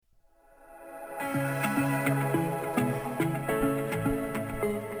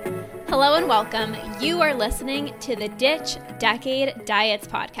Hello and welcome. You are listening to the DDDA Diets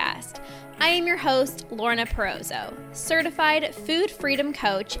podcast. I am your host, Lorna Perozzo, certified food freedom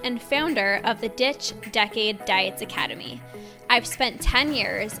coach and founder of the DDDA Diets Academy. I've spent 10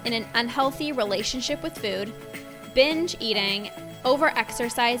 years in an unhealthy relationship with food, binge eating,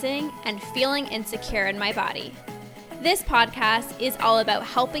 over-exercising, and feeling insecure in my body. This podcast is all about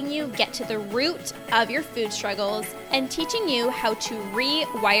helping you get to the root of your food struggles and teaching you how to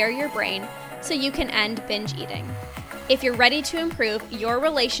rewire your brain so you can end binge eating. If you're ready to improve your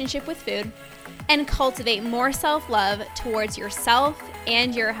relationship with food and cultivate more self-love towards yourself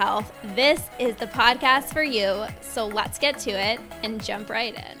and your health, this is the podcast for you. So let's get to it and jump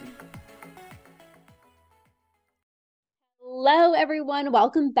right in. Hello, everyone.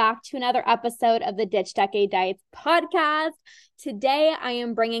 Welcome back to another episode of the DDDA Diets podcast. Today, I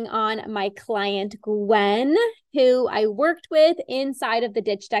am bringing on my client, Gwen, who I worked with inside of the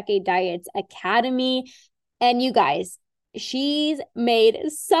DDDA Diets Academy. And you guys, she's made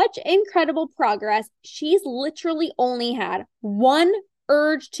such incredible progress. She's literally only had one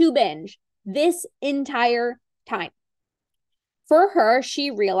urge to binge this entire time. For her,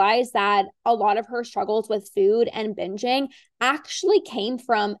 she realized that a lot of her struggles with food and binging actually came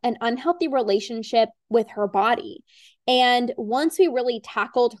from an unhealthy relationship with her body. And once we really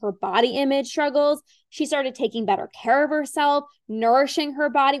tackled her body image struggles, she started taking better care of herself, nourishing her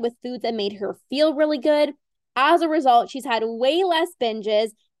body with foods that made her feel really good. As a result, she's had way less binges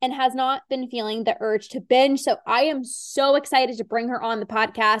and has not been feeling the urge to binge. So I am so excited to bring her on the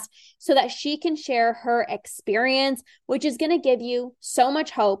podcast so that she can share her experience, which is going to give you so much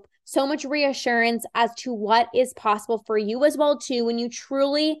hope, so much reassurance as to what is possible for you as well too when you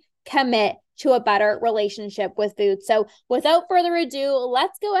truly commit to a better relationship with food. So without further ado,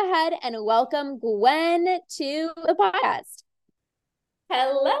 let's go ahead and welcome Gwen to the podcast.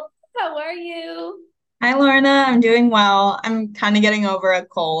 Hello, how are you? Hi, Lorna. I'm doing well. I'm kind of getting over a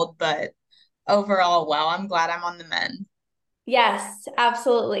cold, but overall, well, I'm glad I'm on the mend. Yes,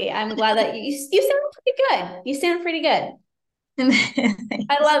 absolutely. I'm glad that you sound pretty good. You sound pretty good.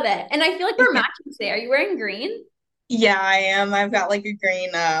 I love it. And I feel like we're matching today. Are you wearing green? Yeah, I am. I've got like a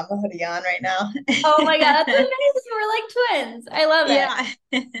green hoodie on right now. Oh my God, that's amazing. We're like twins. I love it.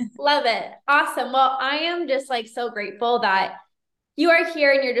 Yeah. Love it. Awesome. Well, I am just like so grateful that you are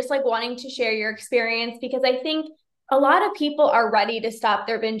here and you're just like wanting to share your experience, because I think a lot of people are ready to stop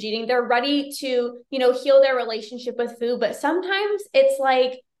their binge eating. They're ready to, heal their relationship with food. But sometimes it's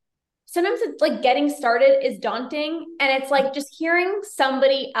like getting started is daunting. And it's like just hearing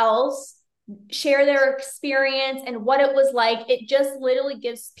somebody else share their experience and what it was like. It just literally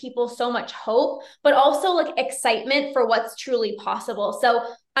gives people so much hope, but also like excitement for what's truly possible. So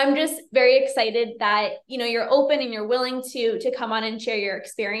I'm just very excited that, you're open and you're willing to come on and share your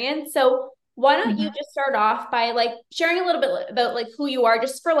experience. So why don't you just start off by like sharing a little bit about like who you are,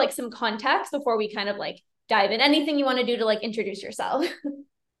 just for like some context before we kind of like dive in. Anything you want to do to like introduce yourself.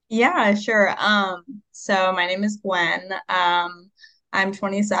 Yeah, sure. So my name is Gwen. I'm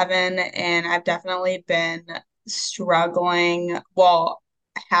 27 and I've definitely been struggling, well,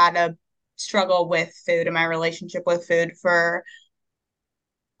 had a struggle with food and my relationship with food for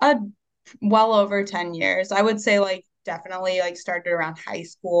a well over 10 years. I would say like definitely like started around high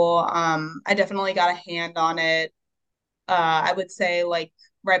school. I definitely got a hand on it. I would say like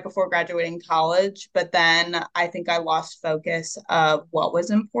right before graduating college, but then I think I lost focus of what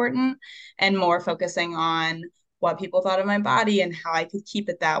was important and more focusing on what people thought of my body and how I could keep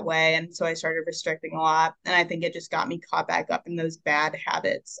it that way. And so I started restricting a lot. And I think it just got me caught back up in those bad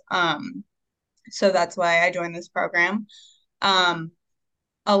habits. So that's why I joined this program. Um,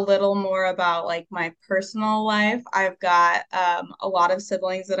 a little more about like my personal life. I've got a lot of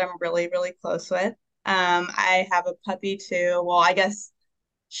siblings that I'm really, really close with. I have a puppy too. Well, I guess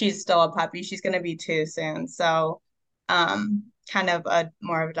she's still a puppy. She's going to be two soon. So kind of a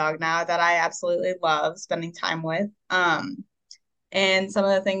more of a dog now that I absolutely love spending time with. And some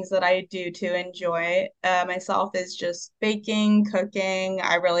of the things that I do to enjoy myself is just baking, cooking.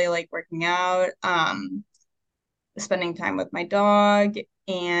 I really like working out, spending time with my dog.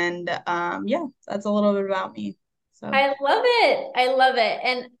 And yeah, that's a little bit about me. So I love it. I love it.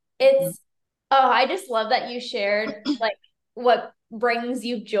 And I just love that you shared like what brings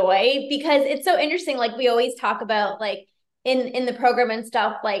you joy, because it's so interesting. Like we always talk about like in the program and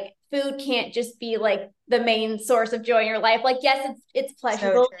stuff, like food can't just be like the main source of joy in your life. Like, yes, it's so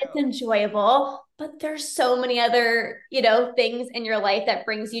pleasurable, it's true. enjoyable, but there's so many other, things in your life that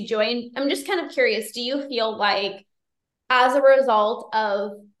brings you joy. And I'm just kind of curious, do you feel like as a result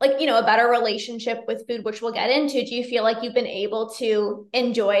of like, a better relationship with food, which we'll get into, do you feel like you've been able to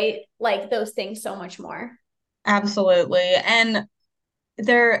enjoy like those things so much more? Absolutely. And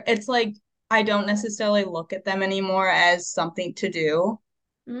it's like I don't necessarily look at them anymore as something to do.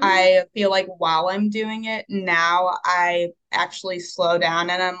 Mm, I feel like while I'm doing it now, I actually slow down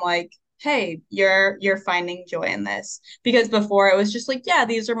and I'm like, hey, you're finding joy in this. Because before it was just like, yeah,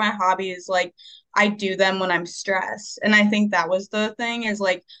 these are my hobbies. Like I do them when I'm stressed. And I think that was the thing is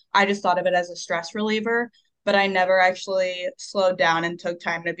like I just thought of it as a stress reliever, but I never actually slowed down and took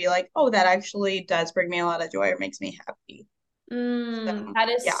time to be like, oh, that actually does bring me a lot of joy or makes me happy. So that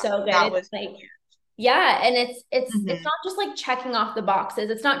is yeah, so good. that It's was like, yeah, and it's hmm not just like checking off the boxes.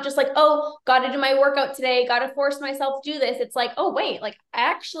 It's not just like, oh, got to do my workout today, got to force myself to do this. It's like, oh, wait, like I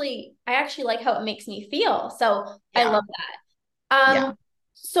actually like how it makes me feel. So I yeah, love that. yeah.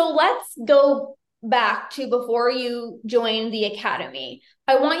 So let's go back to before you joined the academy.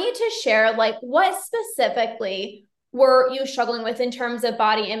 I want you to share like what specifically were you struggling with in terms of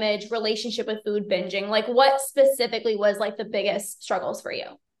body image, relationship with food, binging? Like what specifically was like the biggest struggles for you?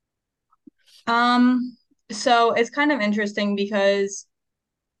 So it's kind of interesting because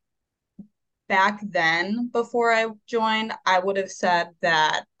back then, before I joined, I would have said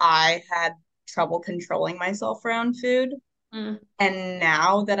that I had trouble controlling myself around food. Mm, And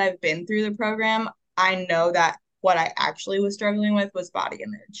now that I've been through the program, I know that what I actually was struggling with was body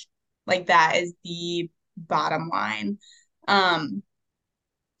image. Like that is the bottom line. Um,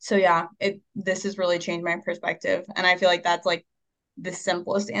 so yeah, it this has really changed my perspective. And I feel like that's like the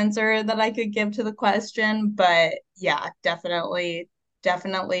simplest answer that I could give to the question. But yeah, definitely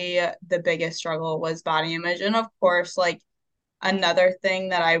the biggest struggle was body image. And of course, like another thing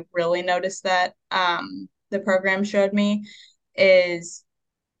that I really noticed that the program showed me is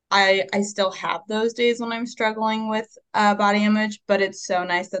I still have those days when I'm struggling with body image, but it's so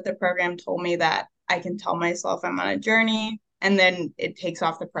nice that the program told me that I can tell myself I'm on a journey and then it takes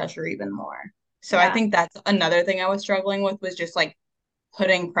off the pressure even more. So I yeah. think that's another thing I was struggling with was just like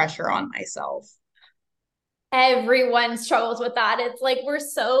putting pressure on myself. Everyone struggles with that. It's like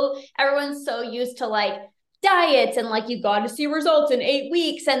everyone's so used to like diets and like you got to see results in 8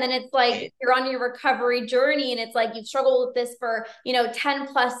 weeks. And then it's like Right. you're on your recovery journey and it's like you've struggled with this for, 10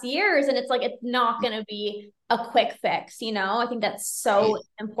 plus years. And it's like it's not going to be a quick fix. I think that's so Right.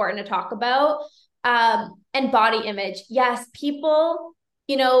 important to talk about. And body image. Yes, people,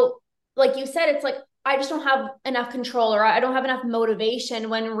 like you said, it's like, I just don't have enough control or I don't have enough motivation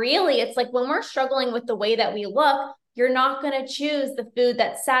when really it's like when we're struggling with the way that we look, you're not going to choose the food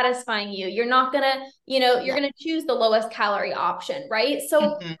that's satisfying you. You're not going to, you're Yeah. going to choose the lowest calorie option, right?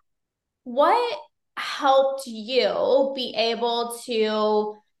 So, Mhm. what helped you be able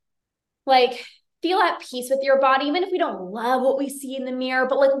to like feel at peace with your body, even if we don't love what we see in the mirror,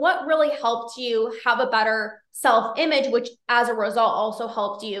 but like what really helped you have a better self image, which as a result also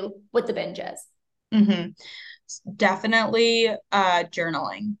helped you with the binges? Mhm. Definitely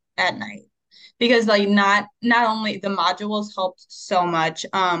journaling at night because like not only the modules helped so much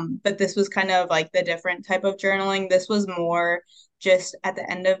but this was kind of like the different type of journaling. This was more just at the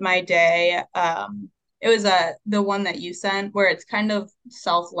end of my day. It was the one that you sent where it's kind of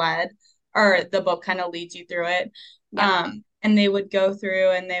self-led or the book kind of leads you through it. Yeah. And they would go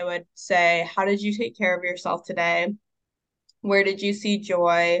through and they would say, how did you take care of yourself today? Where did you see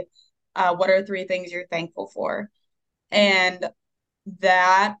joy? What are three things you're thankful for? And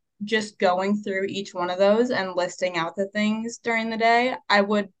that just going through each one of those and listing out the things during the day, I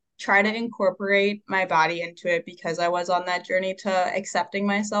would try to incorporate my body into it because I was on that journey to accepting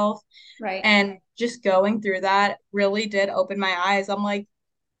myself. Right. And just going through that really did open my eyes. I'm like,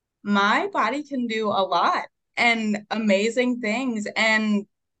 my body can do a lot and amazing things. And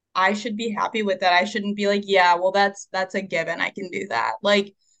I should be happy with that. I shouldn't be like, yeah, well, that's a given. I can do that.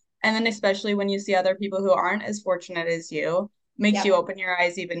 Like, and then especially when you see other people who aren't as fortunate as you, makes you Yep. open your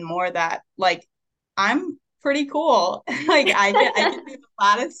eyes even more that like I'm pretty cool. Like I can do a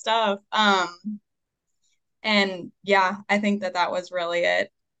lot of stuff. And yeah, I think that that was really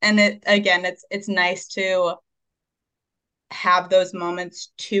it. And it again, it's nice to have those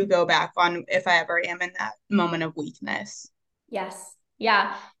moments to go back on if I ever am in that moment of weakness. Yes.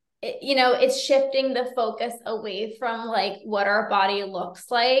 Yeah. It's shifting the focus away from like what our body looks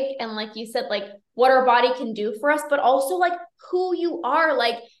like. And like you said, like what our body can do for us, but also like who you are.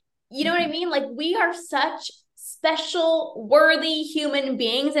 Like, you know what I Mhm. mean? Like we are such special, worthy human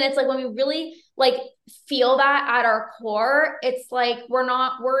beings. And it's like when we really like feel that at our core, it's like we're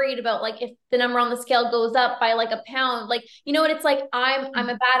not worried about like if the number on the scale goes up by like a pound, like you know what it's like I'm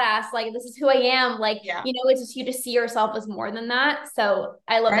a badass, like this is who I am, like Yeah. you know it's just you just see yourself as more than that. So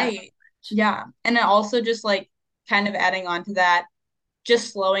I love that so Right. Yeah. And it also just like kind of adding on to that,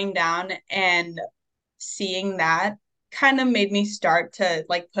 just slowing down and seeing that kind of made me start to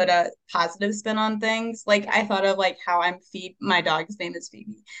like put a positive spin on things. Like I much. thought of like how I'm Phoebe, my dog's name is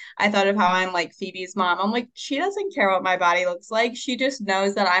Phoebe. I thought of how I'm like Phoebe's mom. I'm like, she doesn't care what my body looks like. She just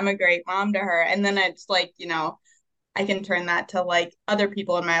knows that I'm a great mom to her. And then it's like, I can turn that to like other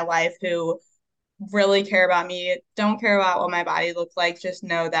people in my life who really care about me, don't care about what my body looks like, just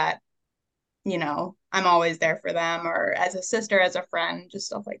know that, I'm always there for them or as a sister, as a friend, just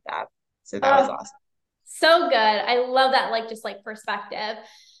stuff like that. So that was Oh, awesome. so good. I love that, like just like perspective.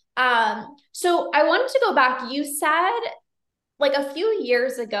 So I wanted to go back. You said like a few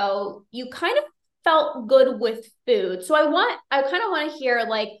years ago, you kind of felt good with food. So I kind of want to hear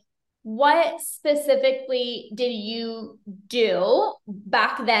like what specifically did you do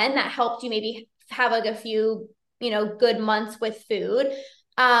back then that helped you maybe have like a few, good months with food?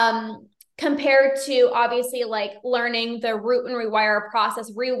 Um, Compared to obviously like learning the root and rewire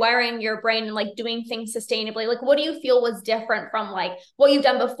process, rewiring your brain and like doing things sustainably. Like what do you feel was different from like what you've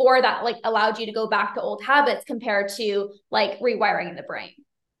done before that like allowed you to go back to old habits compared to like rewiring the brain?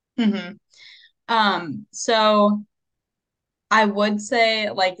 Hmm. So I would say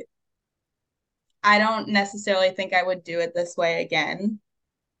like I don't necessarily think I would do it this way again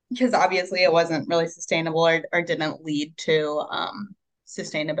because obviously it wasn't really sustainable or didn't lead to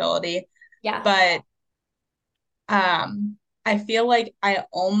sustainability. Yeah. But I feel like I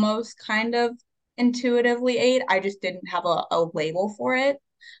almost kind of intuitively ate. I just didn't have a label for it.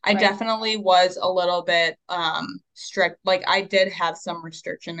 I Right. definitely was a little bit strict. Like I did have some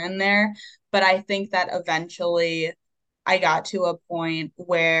restriction in there, but I think that eventually I got to a point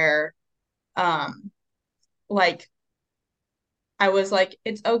where um like I was like,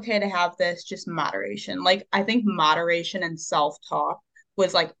 it's okay to have this, just moderation. Like I think moderation and self-talk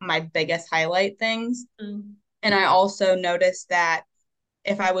was like my biggest highlight things. Mm. And I also noticed that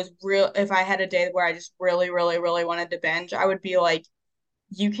if I had a day where I just really, really, really wanted to binge, I would be like,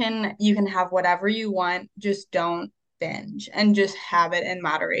 you can have whatever you want, just don't binge and just have it in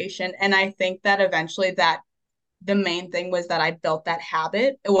moderation. And I think that eventually that the main thing was that I built that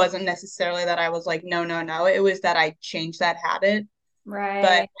habit. It wasn't necessarily that I was like, no, no, no. It was that I changed that habit, but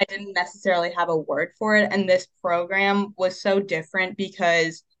Right. I didn't necessarily have a word for it. And this program was so different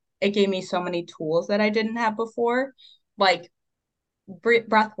because it gave me so many tools that I didn't have before. Like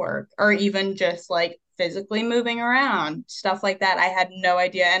breath work or even just like physically moving around, stuff like that. I had no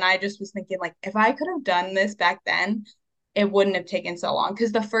idea. And I just was thinking, like, if I could have done this back then, it wouldn't have taken so long.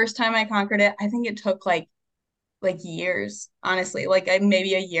 Because the first time I conquered it, I think it took like years, honestly, like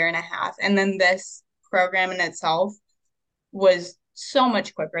maybe a year and a half. And then this program in itself was so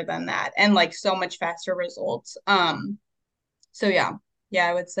much quicker than that and like so much faster results. So yeah,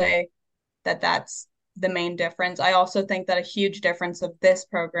 I would say that that's the main difference. I also think that a huge difference of this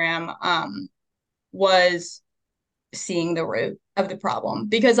program was seeing the root of the problem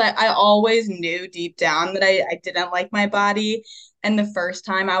because I always knew deep down that I didn't like my body. And the first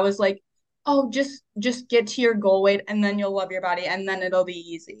time I was like, oh, just get to your goal weight and then you'll love your body and then it'll be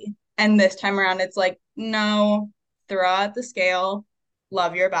easy. And this time around, it's like, no, throw out the scale,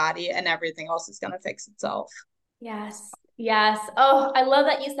 love your body, and everything else is going to fix itself. Yes. Yes. Oh, I love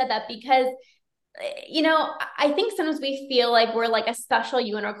that you said that because I think sometimes we feel like we're like a special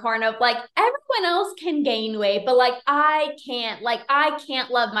unicorn of like everyone else can gain weight, but like I can't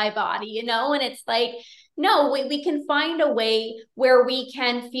love my body, and it's like, no, we can find a way where we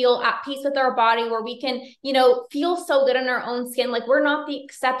can feel at peace with our body, where we can, feel so good in our own skin. Like we're not the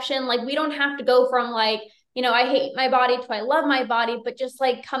exception. Like we don't have to go from like, I hate my body to I love my body, but just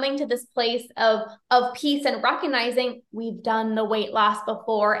like coming to this place of peace and recognizing we've done the weight loss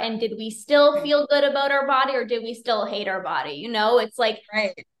before, and did we still Right. feel good about our body or did we still hate our body? It's like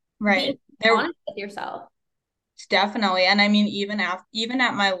Right. being Right. There honest with yourself. definitely. And I mean, even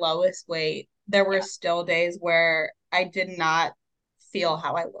at my lowest weight, there were Yeah. still days where I did not feel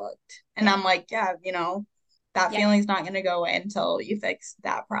how I looked. And Yeah. I'm like, yeah, that Yeah. feeling's not gonna go away until you fix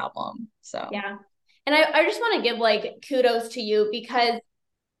that problem. So Yeah. And I just want to give like kudos to you because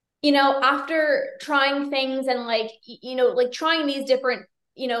after trying things and like like trying these different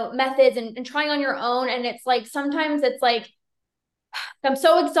methods and trying on your own, and it's like sometimes it's like I'm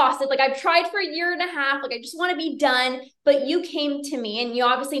so exhausted. Like I've tried for a year and a half. Like I just want to be done. But you came to me and you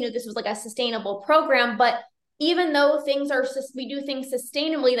obviously knew this was like a sustainable program, but even though we do things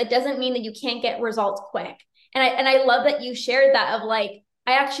sustainably, that doesn't mean that you can't get results quick. And I love that you shared that of like,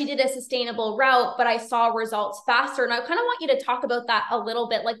 I actually did a sustainable route, but I saw results faster. And I kind of want you to talk about that a little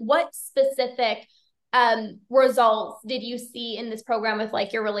bit. Like, what specific results did you see in this program with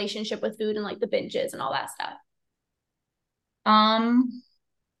like your relationship with food and like the binges and all that stuff? Um,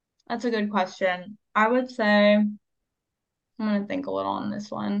 that's a good question. I would say I'm gonna think a little on this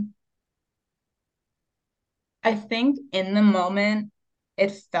one. I think in the moment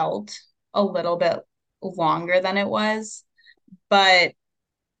it felt a little bit longer than it was, but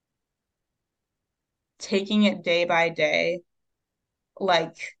taking it day by day,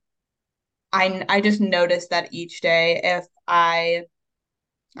 like I just noticed that each day if I'm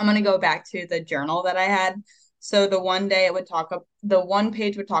gonna go back to the journal that I had. So the one day it would the one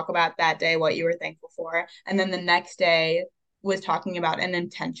page would talk about that day, what you were thankful for, and then the next day was talking about an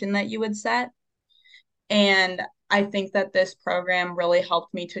intention that you would set. And I think that this program really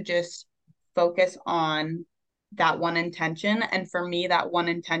helped me to just focus on that one intention. And for me, that one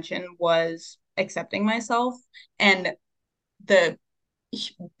intention was accepting myself. And the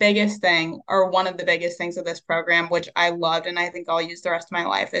biggest thing, or one of the biggest things of this program, which I loved and I think I'll use the rest of my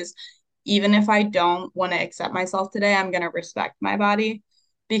life, is even if I don't want to accept myself today, I'm going to respect my body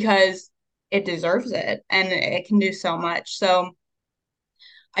because it deserves it and it can do so much. So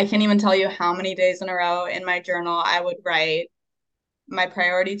I can't even tell you how many days in a row in my journal I would write, my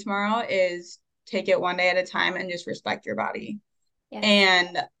priority tomorrow is take it one day at a time and just respect your body. Yes.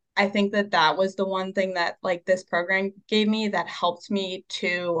 And I think that that was the one thing that like this program gave me that helped me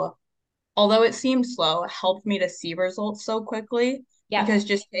to, although it seemed slow, helped me to see results so quickly Yep. because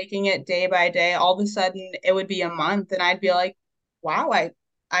just taking it day by day, all of a sudden it would be a month and I'd be like, wow,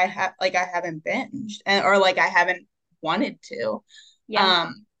 I haven't binged and or like I haven't wanted to. Yeah.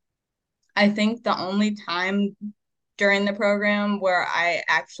 Um, I think the only time during the program where I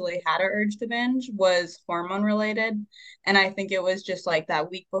actually had an urge to binge was hormone related. And I think it was just like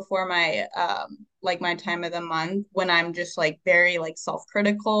that week before my time of the month when I'm just like very like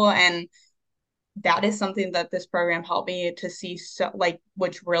self-critical. And that is something that this program helped me to see, so like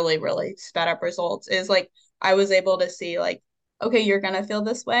which really, really sped up results is like I was able to see like, okay, you're gonna feel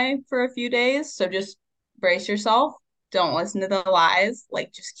this way for a few days. So just brace yourself. Don't listen to the lies.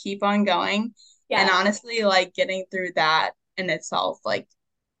 Like just keep on going. And Yeah. honestly, like getting through that in itself, like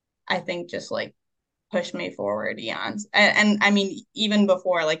I think just like pushed me forward eons. And I mean, even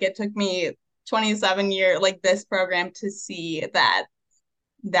before, like it took me 27 years, like this program to see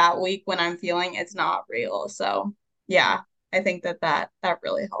that week when I'm feeling it's not real. So yeah, I think that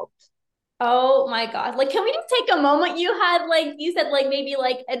really helped. Oh my God. Like, can we just take a moment? You had, like, you said, like, maybe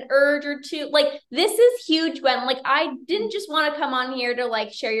like an urge or two. Like, this is huge, Gwen. Like, I didn't just want to come on here to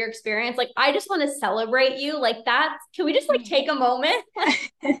like share your experience. Like, I just want to celebrate you. Like, can we just like take a moment?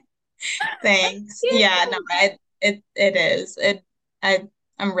 Like, that's Thanks. Yeah, no, huge. it is.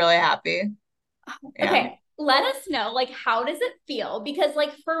 I'm really happy. Yeah. Okay. Let us know, like, how does it feel? Because,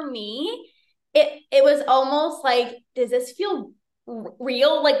 like, for me, it was almost like, does this feel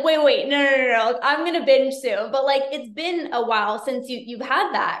real? Like, wait, no. Like, I'm gonna binge soon. But like, it's been a while since you've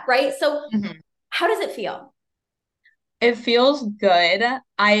had that, right? So Mhm. how does it feel? It feels good.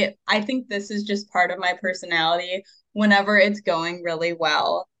 I think this is just part of my personality. Whenever it's going really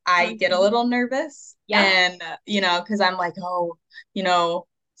well, I get a Mhm. little nervous Yeah. and because I'm like, oh, you know,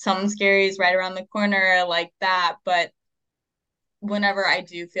 something scary is right around the corner like that. But whenever I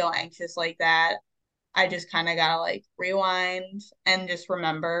do feel anxious like that, I just kind of gotta like rewind and just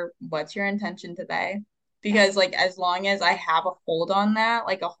remember what's your intention today. Yes. Because like as long as I have a hold on that,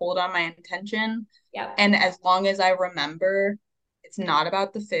 like a hold on my intention, Yep. and as long as I remember it's not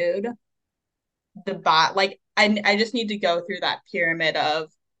about the food, like I just need to go through that pyramid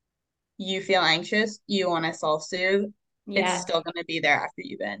of you feel anxious, you want to self-soothe, it's Yeah. still gonna be there after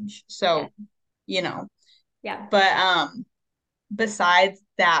you binge. Yeah. So, you know, Yeah. but besides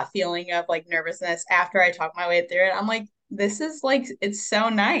that feeling of like nervousness after I talk my way through it, I'm like, this is like, it's so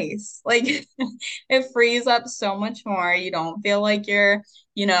nice. Like, it frees up so much more. You don't feel like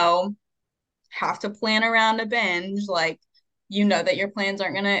you know, have to plan around a binge. Like, you know that your plans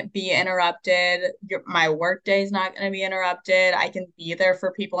aren't going to be interrupted. My work day is not going to be interrupted. I can be there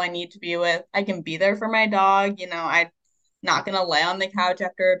for people I need to be with. I can be there for my dog. I'm not going to lay on the couch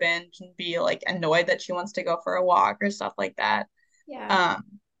after a binge and be like annoyed that she wants to go for a walk or stuff like that. Yeah. Um,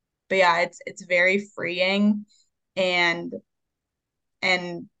 but yeah, it's very freeing and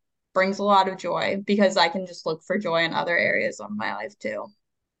and brings a lot of joy because I can just look for joy in other areas of my life too.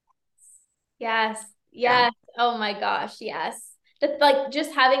 Yes. Yeah. Yes. Oh my gosh. Yes. Like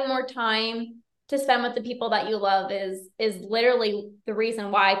just having more time to spend with the people that you love is literally the reason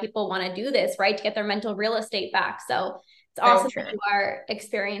why people want to do this, right? To get their mental real estate back. So it's So awesome that true. you are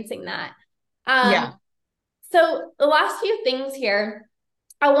experiencing that. Yeah. So the last few things here,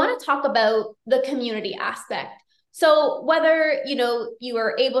 I want to talk about the community aspect. So whether, you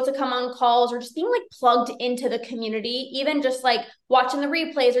are able to come on calls or just being like plugged into the community, even just like watching the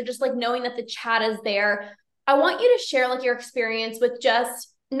replays or just like knowing that the chat is there, I want you to share like your experience with just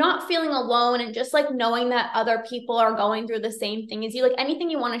not feeling alone and just like knowing that other people are going through the same thing as you. Like anything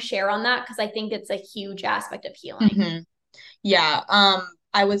you want to share on that, because I think it's a huge aspect of healing. hmm Yeah.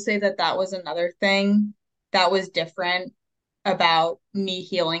 I would say that that was another thing that was different about me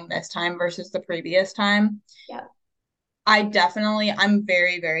healing this time versus the previous time. Yeah. I'm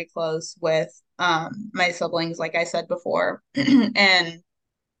very, very close with my siblings, like I said before. And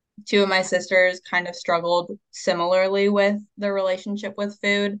two of my sisters kind of struggled similarly with the relationship with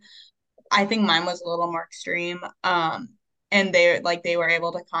food. I think mine was a little more extreme. And they were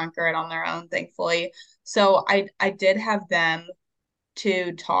able to conquer it on their own, thankfully. So I did have them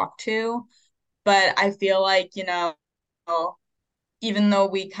to talk to, but I feel like, even though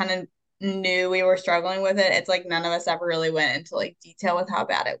we kind of knew we were struggling with it, it's like none of us ever really went into like detail with how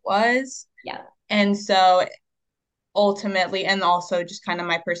bad it was. Yeah. And so ultimately, and also just kind of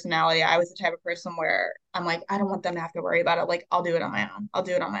my personality, I was the type of person where I'm like, I don't want them to have to worry about it. Like, I'll do it on my own. I'll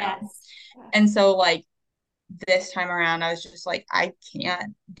do it on my own. Yes. Yes. And so, like, this time around, I was just like, I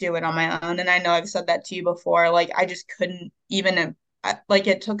can't do it on my own. And I know I've said that to you before. Like, I just couldn't even, like,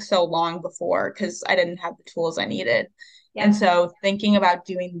 it took so long before because I didn't have the tools I needed. And Yep. so, thinking about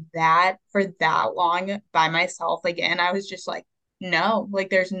doing that for that long by myself again, I was just like, no, like,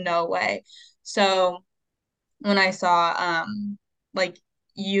 there's no way. So, when I saw, like,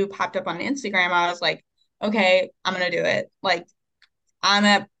 you popped up on Instagram, I was like, okay, I'm gonna do it. Like, I'm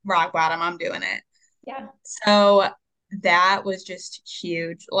at rock bottom, I'm doing it. Yeah. So that was just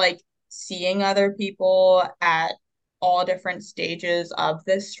huge. Like seeing other people at all different stages of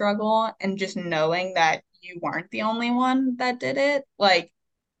this struggle and just knowing that you weren't the only one that did it, like,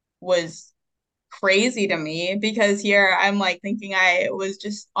 was crazy to me because here I'm like thinking I was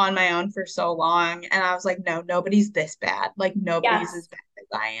just on my own for so long. And I was like, no, nobody's this bad. Like, nobody's as Yes. bad as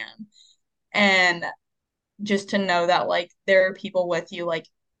I am. And just to know that like there are people with you, like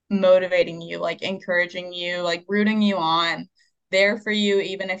motivating you, like encouraging you, like rooting you on, there for you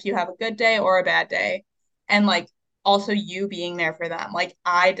even if you have a good day or a bad day. And like also you being there for them. Like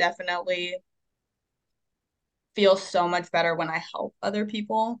I definitely feel so much better when I help other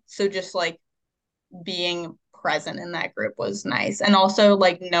people. So just like being present in that group was nice. And also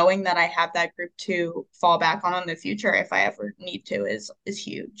like knowing that I have that group to fall back on in the future if I ever need to is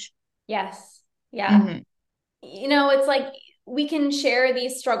huge. Yes. Yeah. hmm It's like we can share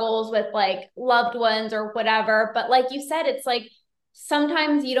these struggles with like loved ones or whatever, but like you said, it's like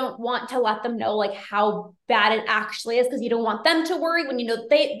sometimes you don't want to let them know like how bad it actually is because you don't want them to worry when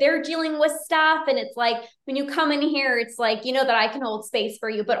they're dealing with stuff. And it's like when you come in here, it's like that I can hold space for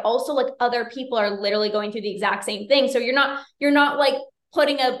you, but also like other people are literally going through the exact same thing. So you're not like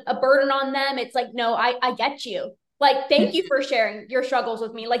putting a burden on them. It's like, no, I get you. Like, thank you for sharing your struggles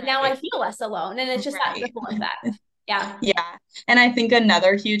with me. Like now I Right. feel less alone. And it's just that Right. ripple effect. Yeah. Yeah. And I think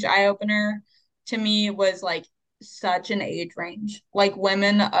another huge eye opener to me was like such an age range, like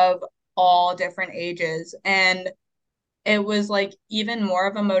women of all different ages. And it was like even more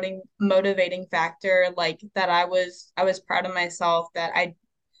of a motivating factor, like that I was proud of myself that I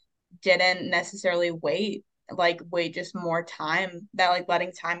didn't necessarily wait just more time, that like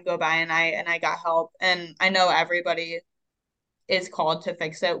letting time go by and I got help. And I know everybody is called to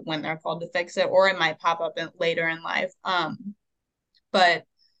fix it when they're called to fix it, or it might pop up later in life. But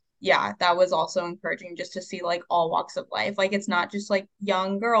yeah, that was also encouraging just to see like all walks of life. Like it's not just like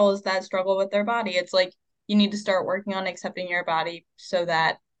young girls that struggle with their body. It's like you need to start working on accepting your body so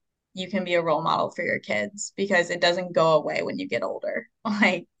that you can be a role model for your kids because it doesn't go away when you get older.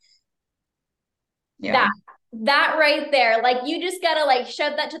 Like, That yeah. that right there. Like you just gotta like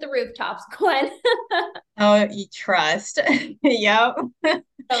shove that to the rooftops, Gwen. Oh, you trust. Yep.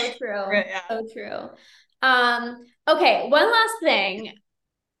 So true. Yeah. So true. Okay, one last thing.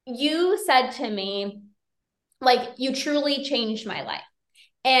 You said to me, like, you truly changed my life.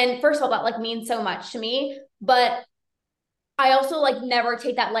 And first of all, that like means so much to me. But I also like never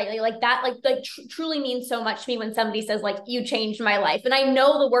take that lightly. Like that, truly means so much to me when somebody says like you changed my life. And I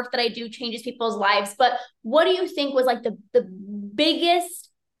know the work that I do changes people's lives, but what do you think was like the biggest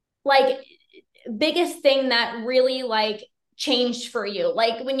like biggest thing that really like changed for you?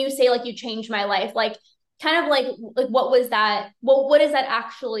 Like when you say like you changed my life, like kind of like what was that? What does that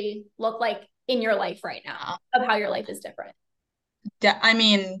actually look like in your life right now of how your life is different? I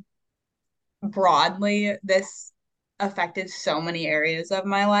mean, broadly, this affected so many areas of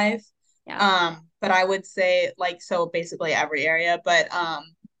my life. Yeah. But I would say like so basically every area, but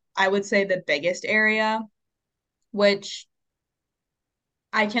I would say the biggest area, which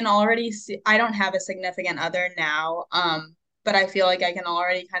I can already see, I don't have a significant other now, but I feel like I can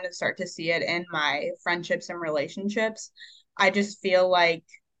already kind of start to see it in my friendships and relationships. I just feel like,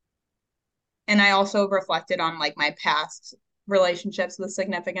 and I also reflected on like my past relationships with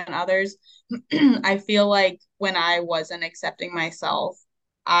significant others. I feel like when I wasn't accepting myself,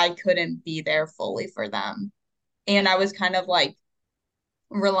 I couldn't be there fully for them. And I was kind of like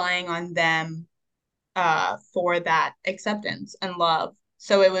relying on them for that acceptance and love.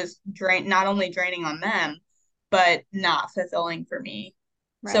 So it was not only draining on them, but not fulfilling for me.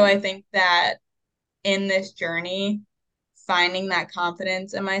 So Right. I think that in this journey, finding that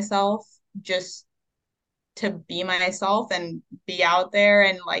confidence in myself, just to be myself and be out there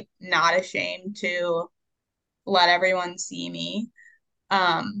and like not ashamed to let everyone see me,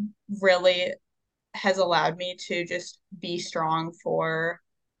 really has allowed me to just be strong for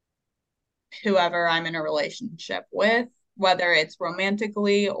whoever I'm in a relationship with, whether it's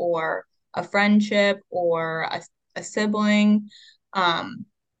romantically or a friendship or a sibling.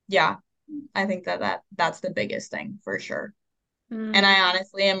 Yeah, I think that's the biggest thing for sure. And Mm, I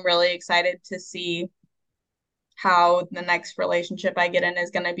honestly am really excited to see how the next relationship I get in is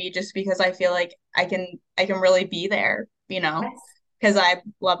going to be just because I feel like I can really be there, yes. because I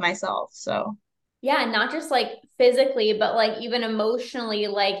love myself. So, Yeah, not just like physically, but like even emotionally,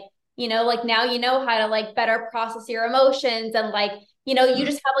 like, like now you know how to like better process your emotions and like, you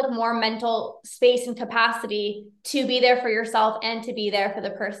just have like more mental space and capacity to be there for yourself and to be there for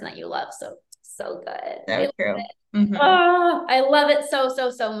the person that you love. So, so good. so true. Oh, I love it so, so,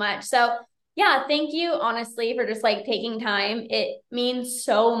 so much. So, yeah, thank you honestly for just like taking time. It means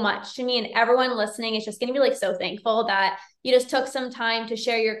so much to me, and everyone listening is just going to be like so thankful that you just took some time to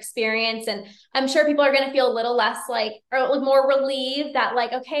share your experience. And I'm sure people are going to feel a little less like, or like more relieved that,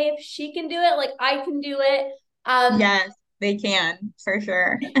 like, okay, if she can do it, like I can do it. Um, Yes, they can for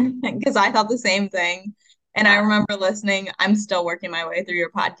sure. Because I thought the same thing. And I yeah, remember listening. I'm still working my way through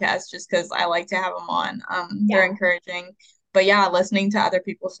your podcast just because I like to have them on. They're yeah, encouraging. But yeah, listening to other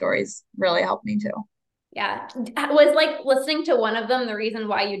people's stories really helped me too. yeah. Was like listening to one of them the reason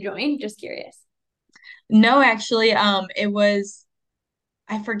why you joined? Just curious. No, actually, it was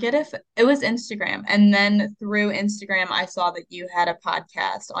I forget if it was Instagram. And then through Instagram, I saw that you had a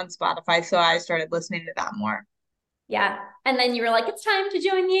podcast on Spotify. So I started listening to that more. Yeah. And then you were like, it's time to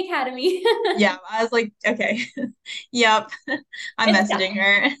join the academy. Yeah, I was like, okay, yep, I'm It's done. messaging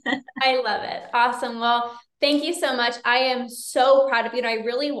her. I love it. Awesome. Well, thank you so much. I am so proud of you. And I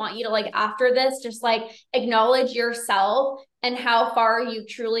really want you to, like, after this, just like acknowledge yourself and how far you've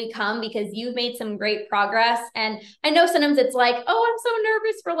truly come because you've made some great progress. And I know sometimes it's like, oh, I'm so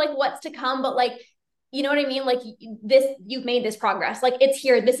nervous for like what's to come, but like, you know what I mean? Like this, you've made this progress. Like it's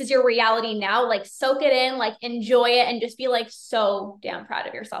here. This is your reality now. Like soak it in, like enjoy it, and just be like so damn proud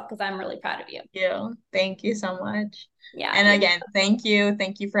of yourself because I'm really proud of you. You. Thank you so much. Yeah, And you're again, thank you.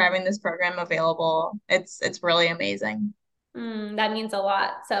 Thank you for having this program available. It's really amazing. that means a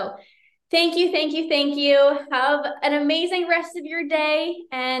lot. So thank you, thank you, thank you. Have an amazing rest of your day,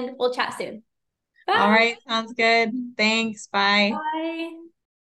 and we'll chat soon. All Bye. right, sounds good. Thanks. Bye. Bye.